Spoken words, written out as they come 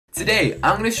Today,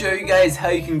 I'm going to show you guys how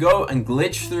you can go and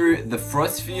glitch through the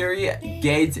Frost Fury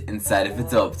gate inside of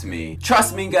Adopt Me.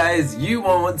 Trust me guys, you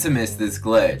won't want to miss this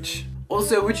glitch.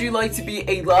 Also, would you like to be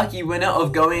a lucky winner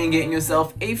of going and getting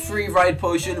yourself a free ride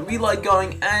potion? We like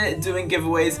going and doing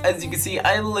giveaways. As you can see,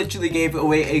 I literally gave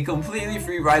away a completely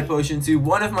free ride potion to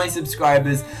one of my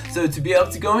subscribers. So to be able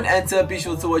to go and enter, be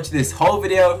sure to watch this whole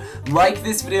video, like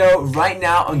this video right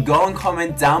now, and go and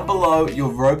comment down below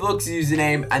your Roblox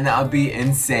username, and that would be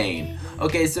insane.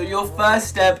 Okay, so your first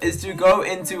step is to go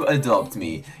into Adopt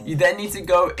Me. You then need to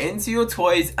go into your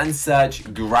toys and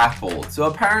search grapple. So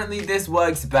apparently this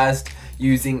works best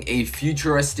using a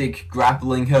futuristic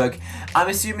grappling hook. I'm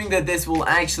assuming that this will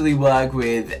actually work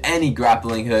with any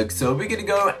grappling hook, so we're gonna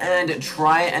go and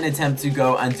try and attempt to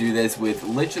go and do this with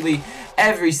literally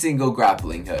every single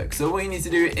grappling hook. So what you need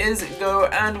to do is go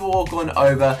and walk on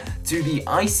over to the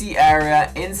icy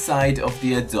area inside of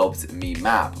the Adopt Me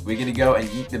map. We're gonna go and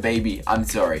yeet the baby. I'm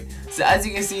sorry. So as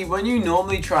you can see, when you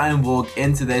normally try and walk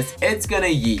into this, it's gonna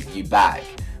yeet you back,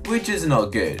 which is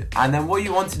not good. And then what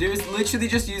you want to do is literally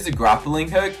just use a grappling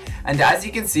hook, and as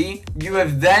you can see, you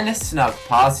have then snuck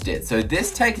past it. So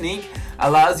this technique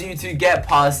allows you to get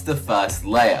past the first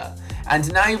layer.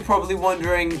 And now you're probably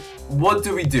wondering, what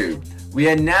do we do? We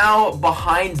are now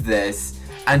behind this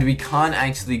and we can't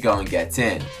actually go and get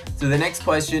in. So the next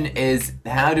question is,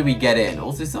 how do we get in?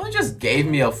 Also, someone just gave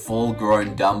me a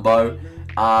full-grown Dumbo.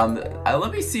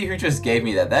 Let me see who just gave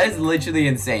me that. That is literally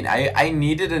insane. I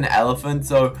needed an elephant,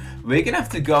 so we're gonna have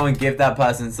to go and give that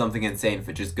person something insane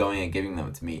for just going and giving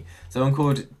them to me. Someone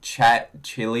called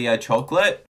Chili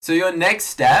Chocolate. So your next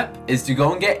step is to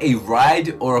go and get a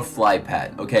ride or a fly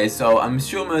pet. Okay, so I'm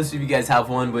sure most of you guys have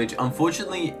one, which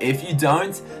unfortunately, if you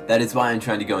don't, that is why I'm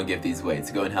trying to go and give these away,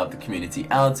 to go and help the community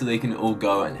out so they can all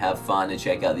go and have fun and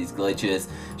check out these glitches.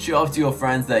 Show off to your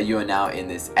friends that you are now in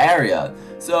this area.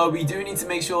 So we do need to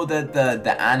make sure that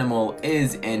the animal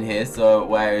is in here. So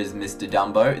where is Mr.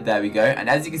 Dumbo? There we go. And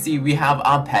as you can see, we have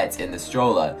our pet in the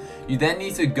stroller. You then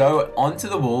need to go onto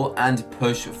the wall and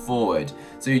push forward.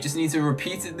 So you just need to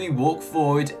repeatedly walk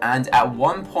forward, and at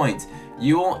one point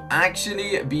you will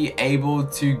actually be able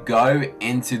to go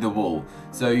into the wall.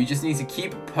 So you just need to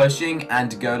keep pushing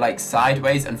and go like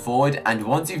sideways and forward, and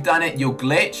once you've done it, you'll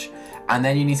glitch, and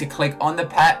then you need to click on the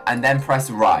pet and then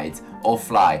press ride or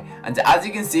fly. And as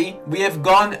you can see, we have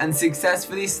gone and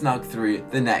successfully snuck through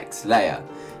the next layer.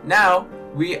 Now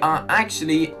we are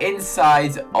actually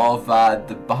inside of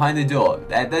behind the door.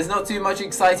 There's not too much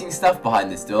exciting stuff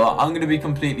behind this door, I'm gonna be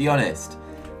completely honest.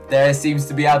 There seems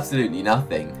to be absolutely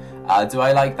nothing. Do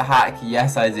I like the hack?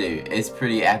 Yes, I do. It's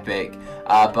pretty epic.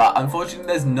 But unfortunately,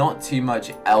 there's not too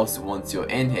much else once you're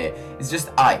in here. It's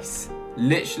just ice.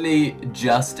 Literally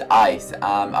just ice.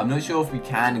 I'm not sure if we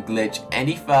can glitch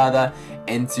any further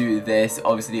into this.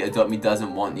 Obviously, Adopt Me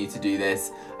doesn't want you to do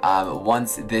this.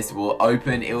 Once this will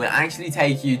open, it will actually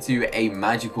take you to a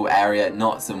magical area,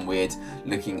 not some weird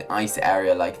looking ice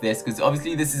area like this, because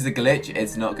obviously this is a glitch.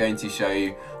 It's not going to show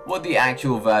you what the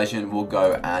actual version will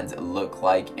go and look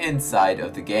like inside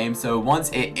of the game. So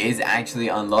once it is actually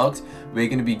unlocked, we're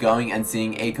going to be going and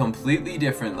seeing a completely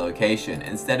different location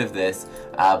instead of this,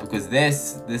 because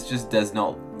this just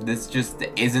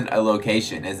isn't a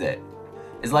location, is it?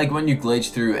 It's like when you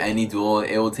glitch through any door,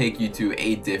 it will take you to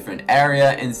a different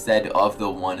area instead of the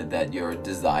one that you're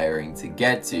desiring to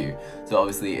get to. So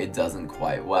obviously it doesn't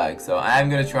quite work. So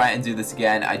I'm going to try and do this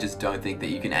again. I just don't think that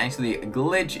you can actually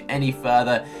glitch any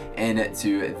further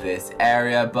into this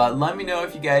area. But let me know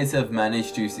if you guys have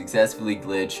managed to successfully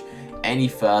glitch any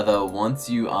further once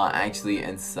you are actually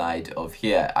inside of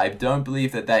here. I don't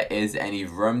believe that there is any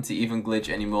room to even glitch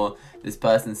anymore. This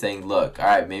person saying, look,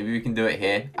 alright, maybe we can do it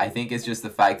here. I think it's just the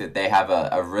fact that they have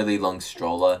a really long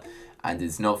stroller and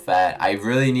it's not fair. I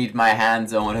really need my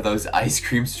hands on one of those ice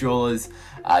cream strollers,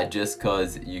 just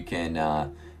cause you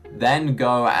can then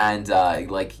go and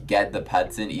like get the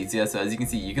pets in easier. So as you can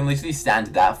see, you can literally stand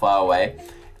that far away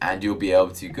and you'll be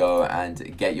able to go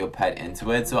and get your pet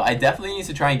into it. So I definitely need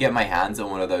to try and get my hands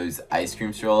on one of those ice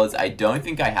cream strollers. I don't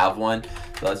think I have one.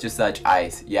 So let's just search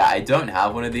ice. Yeah, I don't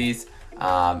have one of these.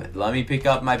 Let me pick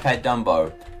up my pet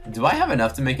Dumbo. Do I have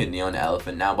enough to make a neon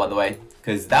elephant now, by the way?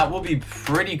 Because that will be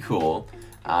pretty cool.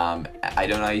 I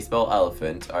don't know how you spell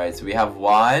elephant. Alright, so we have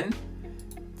 1,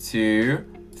 2,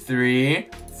 3,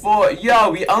 4.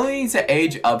 Yo, we only need to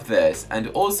age up this. And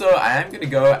also, I am going to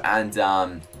go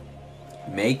and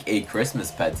make a Christmas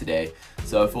pet today.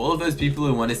 So for all of those people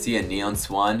who want to see a neon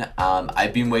swan,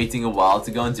 I've been waiting a while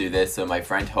to go and do this. So my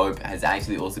friend Hope has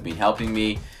actually also been helping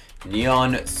me.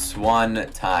 neon swan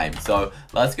time. So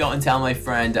let's go and tell my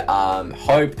friend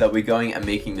Hope that we're going and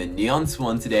making the neon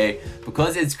swan today.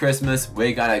 Because it's Christmas,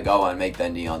 we're gonna go and make the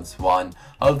neon swan.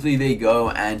 Hopefully they go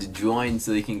and join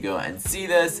so they can go and see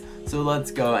this. So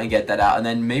let's go and get that out, and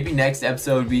then maybe next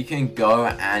episode we can go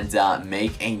and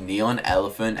make a neon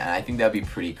elephant, and I think that'd be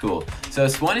pretty cool. So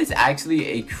swan is actually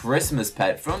a Christmas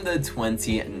pet from the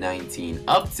 2019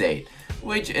 update,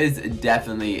 which is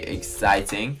definitely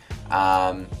exciting.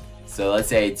 So let's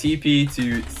say TP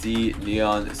to see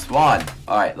neon swan.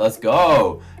 Alright, let's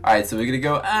go. Alright, so we're gonna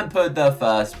go and put the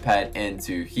first pet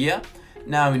into here.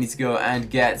 Now we need to go and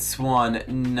get swan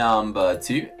number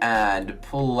 2 and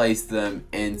place them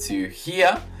into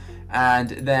here. And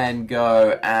then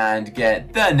go and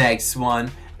get the next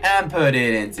one and put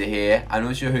it into here. I'm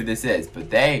not sure who this is, but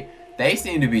they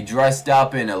seem to be dressed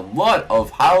up in a lot of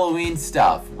Halloween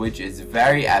stuff, which is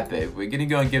very epic. We're gonna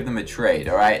go and give them a trade,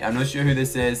 alright? I'm not sure who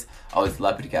this is. Oh, it's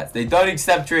leopard cats. They don't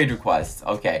accept trade requests.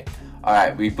 Okay.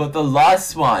 Alright, we put the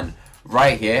last one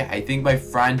right here. I think my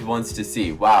friend wants to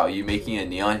see. Wow, are you making a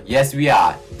neon? Yes, we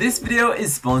are. This video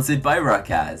is sponsored by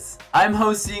Ruckas. I'm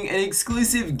hosting an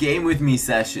exclusive Game With Me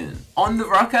session on the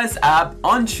Ruckas app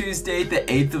on Tuesday, the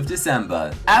 8th of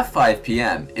December at 5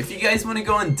 p.m. If you guys want to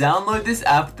go and download this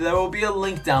app, there will be a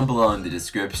link down below in the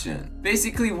description.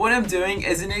 Basically, what I'm doing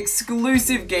is an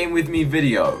exclusive Game With Me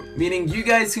video, meaning you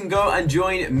guys can go and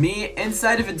join me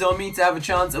inside of a dummy to have a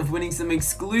chance of winning some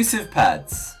exclusive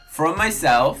pets from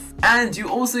myself, and you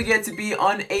also get to be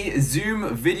on a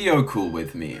Zoom video call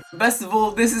with me. Best of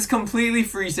all, this is completely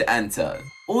free to enter.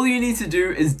 All you need to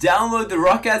do is download the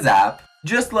Ruckas app,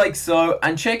 just like so,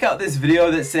 and check out this video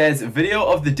that says video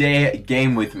of the day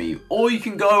Game With Me. Or you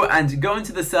can go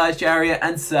into the search area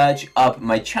and search up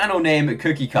my channel name,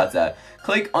 Cookie Cutter.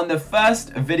 Click on the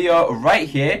first video right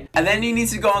here, and then you need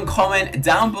to go and comment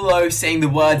down below saying the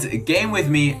words Game With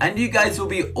Me, and you guys will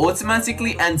be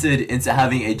automatically entered into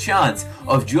having a chance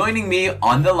of joining me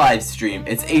on the live stream.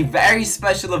 It's a very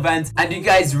special event and you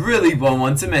guys really won't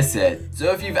want to miss it.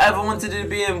 So if you've ever wanted to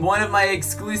be in one of my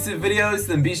exclusive videos,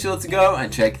 then be sure to go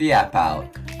and check the app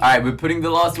out. Alright, we're putting the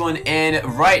last one in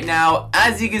right now.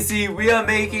 As you can see, we are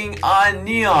making our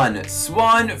neon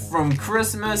swan from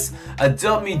Christmas,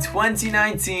 Adopt Me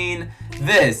 2019.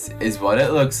 This is what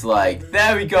it looks like.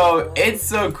 There we go. It's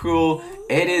so cool.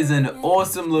 It is an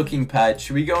awesome looking pet.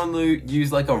 Should we go and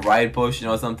use like a ride potion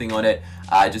or something on it?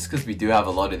 Just because we do have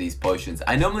a lot of these potions.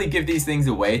 I normally give these things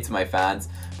away to my fans,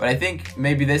 but I think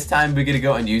maybe this time we're going to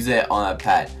go and use it on a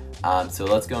pet. So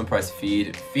let's go and press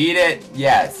feed. Feed it.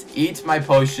 Yes. Eat my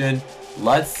potion.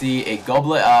 Let's see it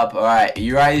gobble it up. Alright,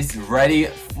 you guys ready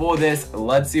for this?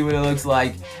 Let's see what it looks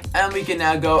like. And we can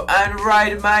now go and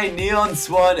ride my neon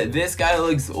swan. This guy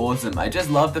looks awesome. I just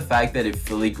love the fact that it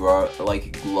fully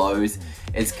glows.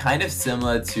 It's kind of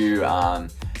similar to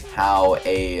how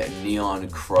a neon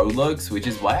crow looks, which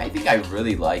is why I think I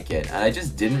really like it, and I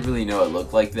just didn't really know it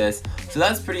looked like this. So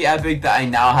that's pretty epic that I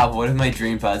now have one of my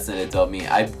dream pets to adopt me.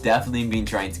 I've definitely been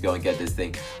trying to go and get this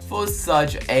thing for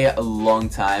such a long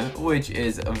time, which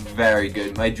is very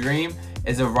good. My dream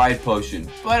is a ride potion,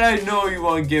 but I know you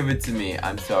won't give it to me.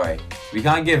 I'm sorry. We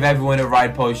can't give everyone a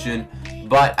ride potion,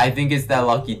 but I think it's their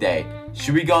lucky day.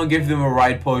 Should we go and give them a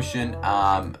ride potion?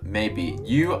 Maybe.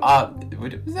 You are...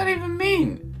 What does that even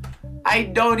mean? I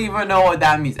don't even know what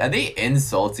that means. Are they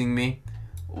insulting me?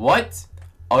 What?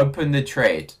 Open the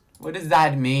trade. What does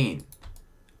that mean?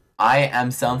 I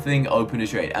am something, open a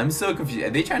trade. I'm so confused.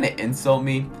 Are they trying to insult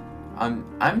me?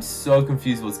 I'm so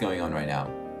confused what's going on right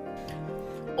now.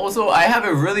 Also, I have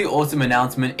a really awesome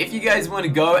announcement. If you guys want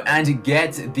to go and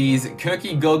get these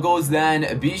cookie goggles,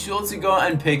 then be sure to go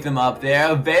and pick them up.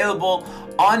 They're available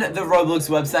on the Roblox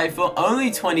website for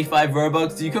only 25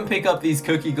 Robux. You can pick up these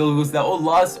cookie goggles that will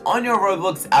last on your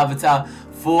Roblox avatar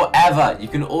forever. You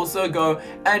can also go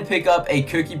and pick up a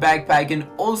cookie backpack and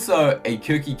also a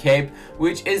cookie cape,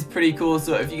 which is pretty cool.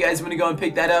 So if you guys want to go and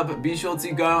pick that up, be sure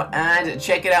to go and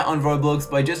check it out on Roblox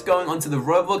by just going onto the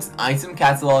Roblox item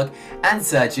catalog and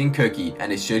searching cookie,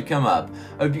 and it should come up.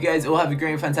 Hope you guys all have a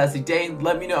great and fantastic day.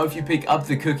 Let me know if you pick up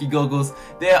the cookie goggles.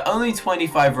 They are only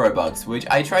 25 Robux, which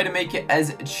I try to make it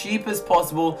as cheap as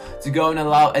possible to go and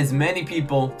allow as many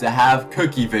people to have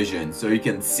cookie vision, so you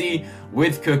can see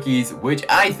with cookies, which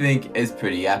I think is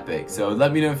pretty epic. So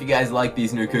let me know if you guys like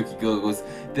these new cookie goggles.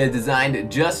 They're designed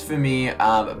just for me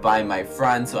by my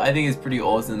friend, so I think it's pretty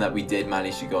awesome that we did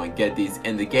manage to go and get these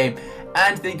in the game,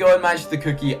 and they go and match the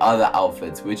cookie other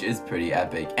outfits, which is pretty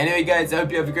epic. Anyway guys, I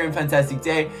hope you have a great and fantastic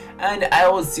day, and I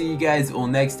will see you guys all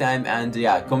next time. And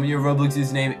yeah, comment your Roblox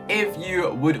username if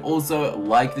you would also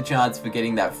like the chance for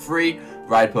getting that free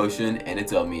ride potion, and a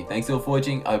dummy. Thanks all for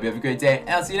watching. I hope you have a great day, and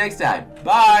I'll see you next time.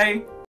 Bye!